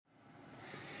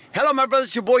Hello, my brothers,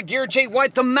 it's your boy, Garrett J.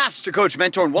 White, the Master Coach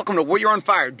Mentor, and welcome to Warrior on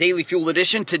Fire Daily Fuel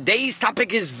Edition. Today's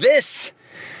topic is this: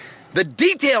 the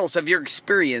details of your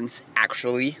experience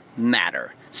actually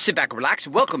matter. Sit back and relax.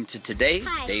 Welcome to today's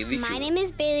Daily Fuel. My name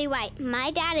is Bailey White.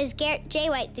 My dad is Garrett J.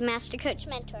 White, the Master Coach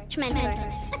Mentor.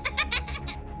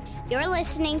 You're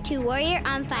listening to Warrior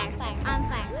on Fire.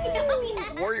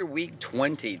 Warrior Week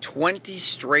 20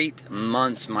 straight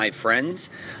months, my friends,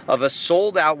 of a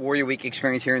sold-out Warrior Week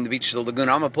experience here in the beaches of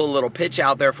Laguna. I'm going to pull a little pitch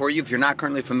out there for you. If you're not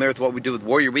currently familiar with what we do with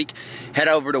Warrior Week, head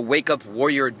over to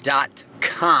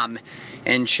wakeupwarrior.com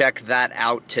and check that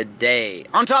out today.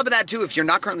 On top of that, too, if you're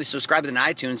not currently subscribed in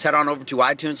iTunes, head on over to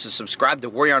iTunes to subscribe to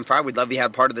Warrior on Fire. We'd love you to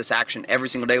have part of this action every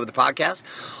single day with the podcast.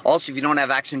 Also, if you don't have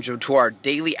access to our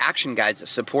daily action guides that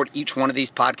support each one of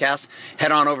these podcasts,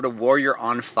 head on over to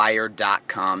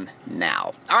warrioronfire.com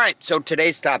now. All right, so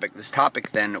today's topic,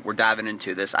 then, we're diving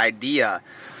into this idea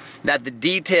that the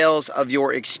details of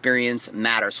your experience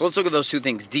matter. So let's look at those two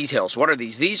things. Details. What are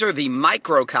these? These are the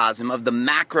microcosm of the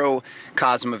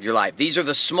macrocosm of your life. These are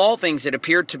the small things that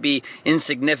appear to be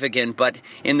insignificant, but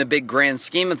in the big grand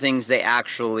scheme of things, they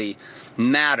actually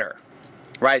matter.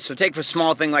 Right? So take a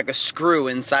small thing like a screw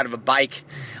inside of a bike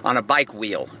on a bike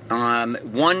wheel.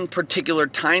 One particular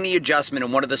tiny adjustment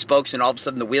in one of the spokes, and all of a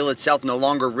sudden the wheel itself no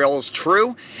longer rolls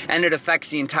true, and it affects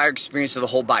the entire experience of the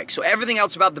whole bike. So everything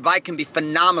else about the bike can be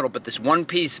phenomenal, but this one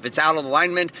piece, if it's out of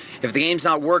alignment, if the game's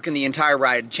not working, the entire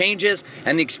ride changes,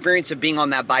 and the experience of being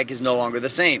on that bike is no longer the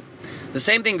same. The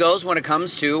same thing goes when it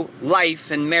comes to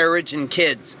life and marriage and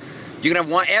kids. You can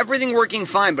have everything working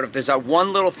fine, but if there's that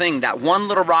one little thing, that one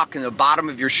little rock in the bottom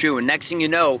of your shoe, and next thing you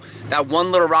know, that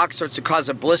one little rock starts to cause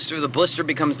a blister, the blister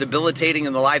becomes debilitating,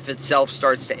 and the life itself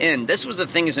starts to end. This was a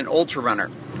thing as an ultra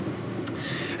runner.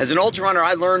 As an ultra runner,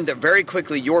 I learned that very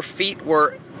quickly your feet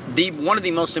were one of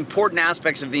the most important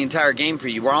aspects of the entire game for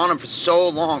you. You were on them for so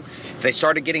long. If they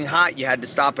started getting hot, you had to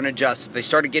stop and adjust. If they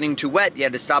started getting too wet, you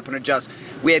had to stop and adjust.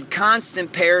 We had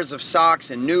constant pairs of socks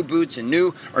and new boots and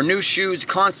new shoes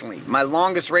constantly. My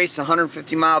longest race,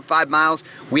 150 miles, 5 miles,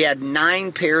 we had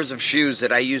 9 pairs of shoes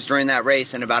that I used during that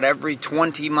race. And about every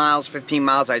 20 miles, 15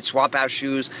 miles, I'd swap out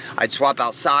shoes. I'd swap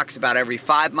out socks about every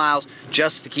 5 miles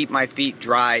just to keep my feet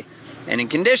dry and in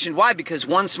condition. Why? Because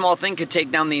one small thing could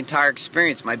take down the entire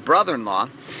experience. My brother-in-law,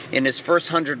 in his first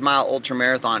 100-mile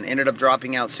ultramarathon, ended up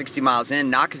dropping out 60 miles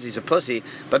in, not because he's a pussy,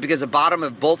 but because the bottom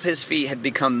of both his feet had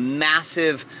become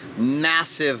massive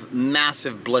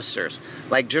blisters.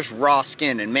 Like just raw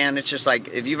skin. And man, it's just like,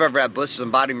 if you've ever had blisters on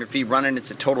the bottom of your feet running, it's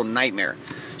a total nightmare.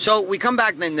 So we come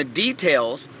back, then the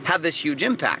details have this huge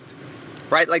impact.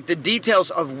 Right? Like the details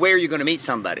of where you're going to meet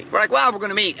somebody. We're like, well, we're going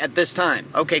to meet at this time.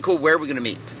 Okay, cool. Where are we going to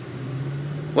meet?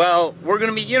 Well, we're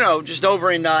going to meet, just over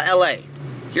in L.A.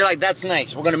 You're like, that's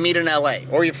nice. We're going to meet in L.A.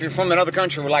 Or if you're from another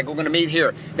country, we're like, we're going to meet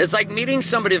here. It's like meeting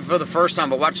somebody for the first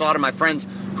time. I watch a lot of my friends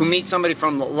who meet somebody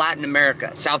from Latin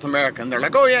America, South America, and they're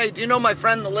like, oh, yeah, do you know my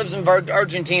friend that lives in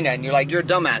Argentina? And you're like, you're a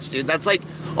dumbass, dude. That's like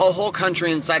a whole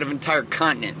country inside of an entire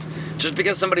continent. Just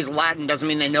because somebody's Latin doesn't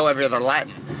mean they know every other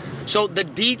Latin. So the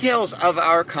details of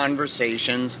our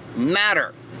conversations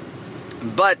matter.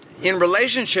 But in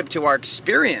relationship to our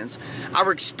experience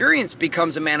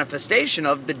becomes a manifestation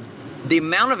of the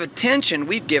amount of attention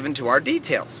we've given to our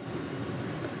details.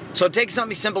 So take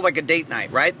something simple like a date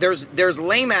night, right? There's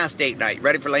lame-ass date night.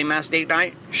 Ready for lame-ass date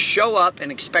night? Show up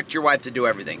and expect your wife to do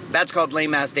everything. That's called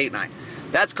lame-ass date night.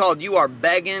 That's called you are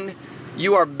begging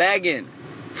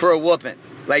for a whooping.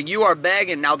 Like, you are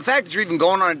begging. Now, the fact that you're even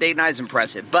going on a date night is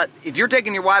impressive. But if you're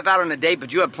taking your wife out on a date,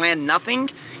 but you have planned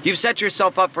nothing, you've set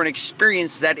yourself up for an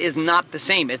experience that is not the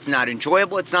same. It's not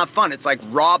enjoyable. It's not fun. It's like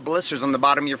raw blisters on the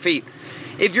bottom of your feet.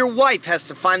 If your wife has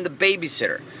to find the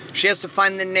babysitter, she has to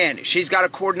find the nanny, she's got to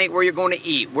coordinate where you're going to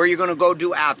eat, where you're going to go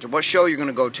do after, what show you're going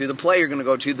to go to, the play you're going to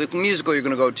go to, the musical you're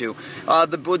going to go to,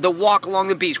 the walk along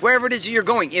the beach, wherever it is you're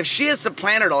going. If she has to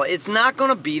plan it all, it's not going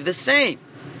to be the same.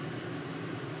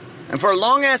 And for a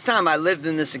long-ass time, I lived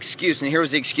in this excuse, and here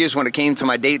was the excuse when it came to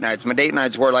my date nights. My date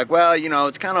nights were like, well,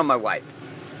 it's kind of on my wife.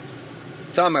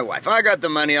 It's on my wife. I got the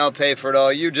money, I'll pay for it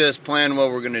all. You just plan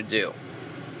what we're going to do.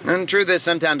 And the truth is,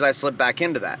 sometimes I slip back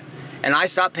into that. And I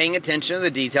stopped paying attention to the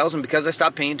details, and because I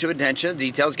stopped paying attention to the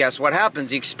details, guess what happens?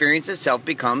 The experience itself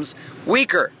becomes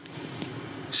weaker.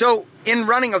 So, in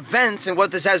running events, and what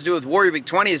this has to do with Warrior Week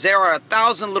 20 is there are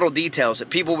 1,000 little details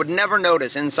that people would never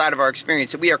notice inside of our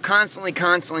experience that we are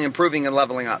constantly improving and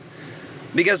leveling up.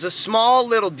 Because the small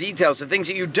little details, the things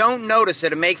that you don't notice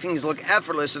that make things look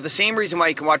effortless, are the same reason why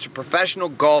you can watch a professional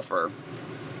golfer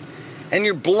and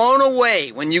you're blown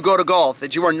away when you go to golf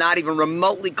that you are not even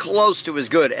remotely close to as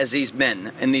good as these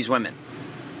men and these women.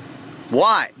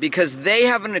 Why? Because they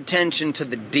have an attention to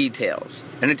the details,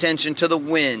 an attention to the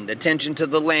wind, attention to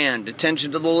the land,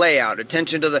 attention to the layout,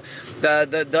 attention to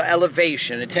the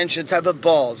elevation, attention to the type of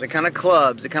balls, the kind of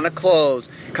clubs, the kind of clothes,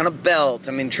 kind of belt.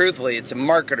 I mean, truthfully, it's a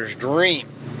marketer's dream.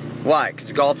 Why?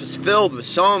 Because golf is filled with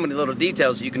so many little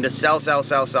details. You can just sell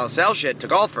shit to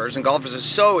golfers, and golfers are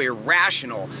so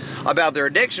irrational about their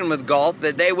addiction with golf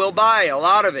that they will buy a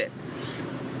lot of it.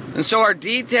 And so our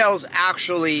details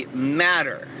actually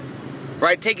matter.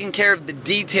 Right? Taking care of the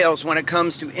details when it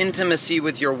comes to intimacy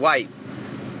with your wife.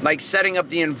 Like setting up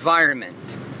the environment,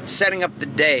 setting up the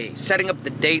day, setting up the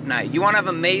date night. You want to have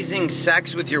amazing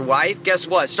sex with your wife? Guess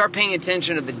what? Start paying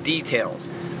attention to the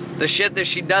details. The shit that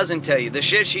she doesn't tell you, the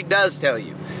shit she does tell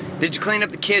you. Did you clean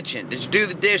up the kitchen? Did you do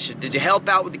the dishes? Did you help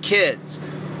out with the kids?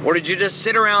 Or did you just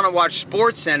sit around and watch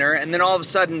SportsCenter and then all of a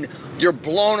sudden you're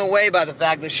blown away by the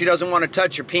fact that she doesn't want to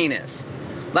touch your penis?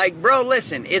 Like, bro,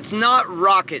 listen, it's not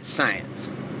rocket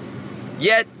science.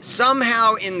 Yet,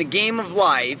 somehow in the game of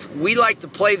life, we like to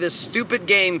play this stupid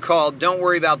game called don't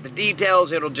worry about the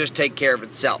details, it'll just take care of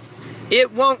itself.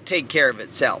 It won't take care of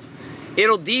itself.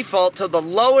 It'll default to the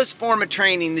lowest form of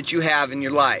training that you have in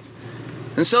your life.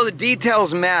 And so the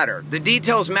details matter. The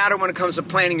details matter when it comes to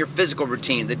planning your physical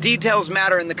routine. The details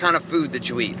matter in the kind of food that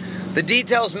you eat. The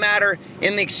details matter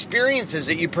in the experiences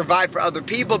that you provide for other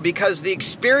people, because the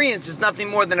experience is nothing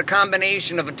more than a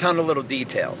combination of a ton of little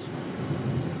details.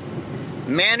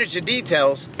 Manage the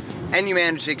details and you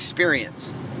manage the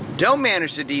experience. Don't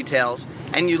manage the details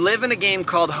and you live in a game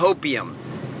called hopium.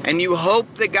 And you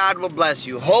hope that God will bless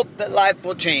you, hope that life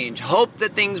will change, hope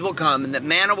that things will come and that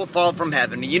manna will fall from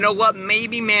heaven. And you know what?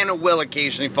 Maybe manna will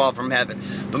occasionally fall from heaven.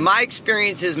 But my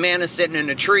experience is manna's sitting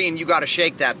in a tree and you got to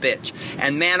shake that bitch.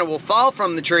 And manna will fall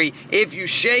from the tree if you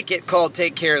shake it, called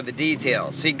take care of the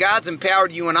details. See, God's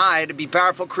empowered you and I to be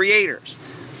powerful creators.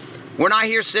 We're not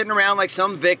here sitting around like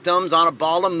some victims on a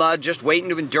ball of mud just waiting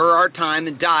to endure our time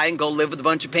and die and go live with a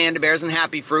bunch of panda bears and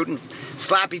happy fruit and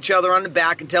slap each other on the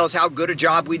back and tell us how good a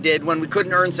job we did when we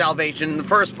couldn't earn salvation in the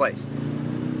first place.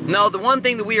 No, the one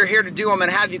thing that we are here to do, I'm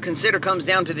going to have you consider, comes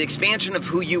down to the expansion of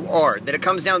who you are. That it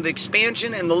comes down to the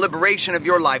expansion and the liberation of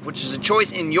your life, which is a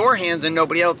choice in your hands and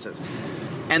nobody else's.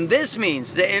 And this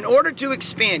means that in order to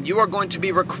expand, you are going to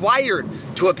be required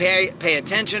to pay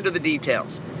attention to the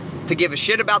details. To give a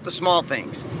shit about the small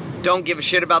things. Don't give a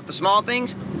shit about the small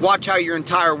things. Watch how your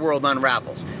entire world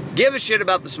unravels. Give a shit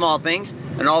about the small things,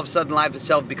 and all of a sudden life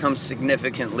itself becomes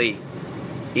significantly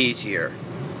easier.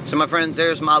 So my friends,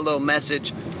 there's my little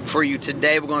message for you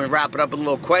today. We're going to wrap it up with a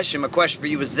little question. My question for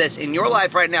you is this. In your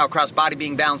life right now, across body,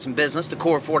 being, balance, and business, the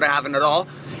core four to having it all,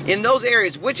 in those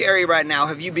areas, which area right now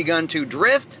have you begun to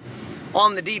drift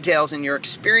on the details and your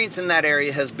experience in that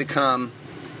area has become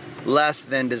less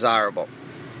than desirable?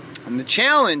 And the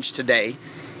challenge today,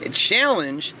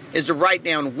 is to write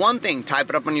down one thing. Type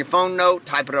it up on your phone note,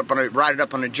 write it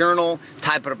up on a journal,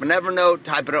 type it up on Evernote,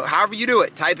 type it up, however you do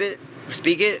it. Type it,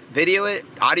 speak it, video it,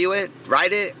 audio it,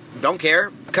 write it, don't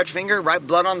care. Cut your finger, write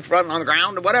blood on the front, on the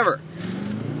ground, or whatever.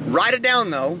 Write it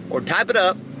down though, or type it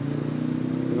up.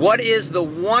 What is the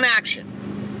one action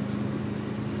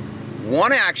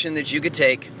that you could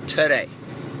take today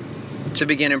to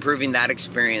begin improving that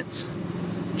experience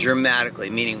dramatically,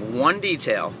 meaning one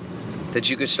detail that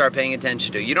you could start paying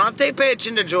attention to. You don't have to pay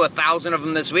attention to 1,000 of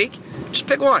them this week. Just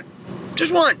pick one.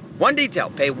 Just one detail.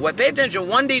 Pay attention to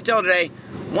one detail today,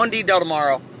 one detail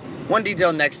tomorrow, one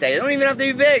detail next day. They don't even have to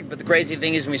be big, but the crazy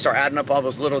thing is when you start adding up all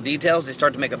those little details, they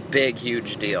start to make a big,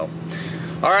 huge deal.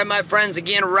 All right, my friends,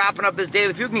 again, wrapping up this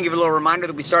Daily Fuel, can give a little reminder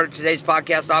that we started today's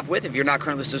podcast off with. If you're not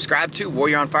currently subscribed to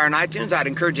Warrior on Fire on iTunes, I'd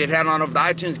encourage you to head on over to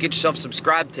iTunes, get yourself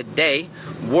subscribed today,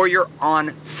 Warrior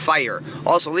on Fire.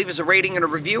 Also, leave us a rating and a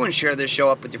review and share this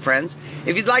show up with your friends.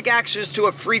 If you'd like access to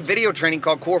a free video training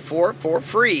called Core 4 for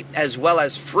free, as well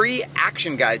as free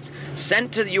action guides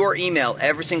sent to your email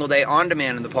every single day on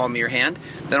demand in the palm of your hand,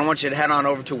 then I want you to head on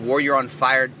over to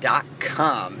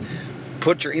warrioronfire.com.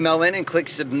 Put your email in and click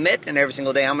submit, and every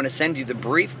single day I'm going to send you the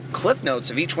brief cliff notes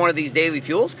of each one of these daily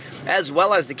fuels, as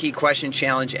well as the key question,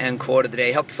 challenge, and quote of the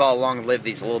day. Help you follow along and live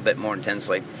these a little bit more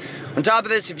intensely. On top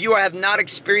of this, if you have not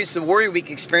experienced the Warrior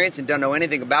Week experience and don't know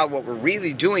anything about what we're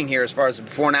really doing here as far as the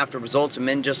before and after results of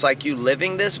men just like you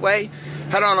living this way,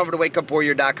 head on over to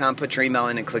wakeupwarrior.com, put your email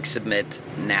in, and click submit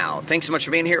now. Thanks so much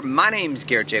for being here. My name's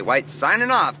Garrett J. White,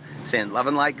 signing off, saying love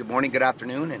and light, good morning, good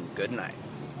afternoon, and good night.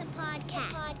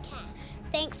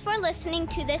 Thanks for listening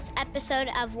to this episode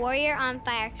of Warrior on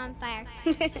Fire.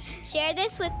 Share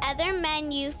this with other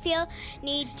men you feel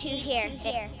need to hear.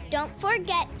 Don't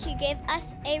forget to give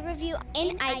us a review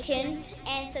in iTunes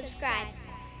and subscribe.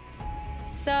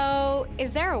 So,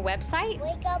 is there a website?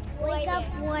 Wake up,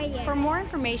 warrior. For more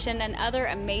information and other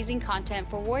amazing content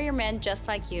for warrior men just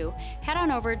like you, head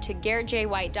on over to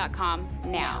GarrettJWhite.com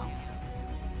now.